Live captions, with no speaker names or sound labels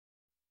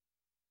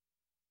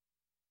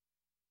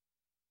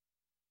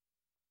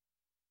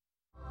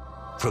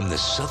from the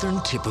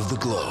southern tip of the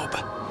globe,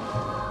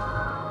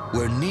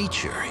 where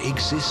nature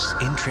exists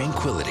in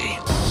tranquility.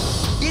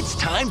 It's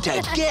time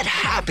to get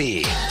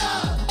happy!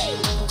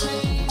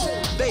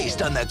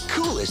 Based on the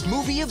coolest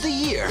movie of the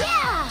year.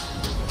 Yeah!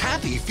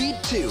 Happy Feet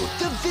 2,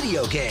 the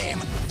video game.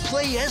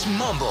 Play as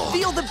Mumble.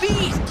 Feel the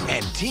beat!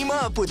 And team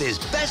up with his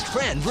best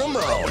friend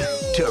Ramon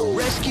to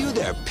rescue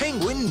their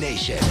penguin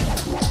nation.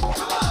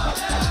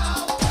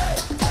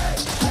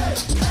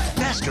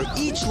 Master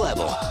each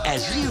level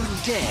as you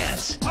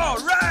dance. All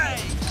right!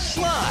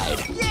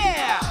 Slide.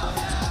 Yeah!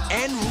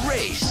 And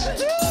race.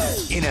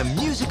 In a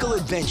musical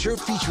adventure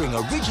featuring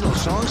original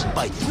songs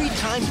by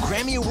 3-time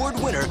Grammy Award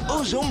winner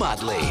Ozo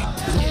Motley.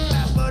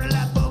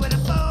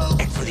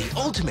 And for the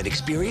ultimate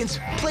experience,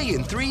 play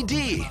in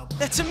 3D.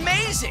 That's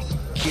amazing!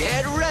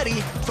 Get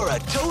ready for a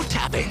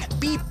toe-tapping,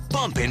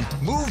 beat-bumping,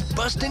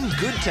 move-busting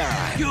good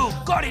time. You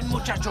got it,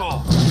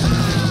 muchacho!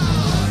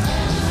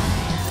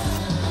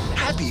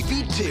 Happy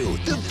Feet 2,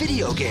 the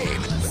video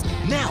game.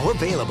 Now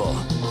available.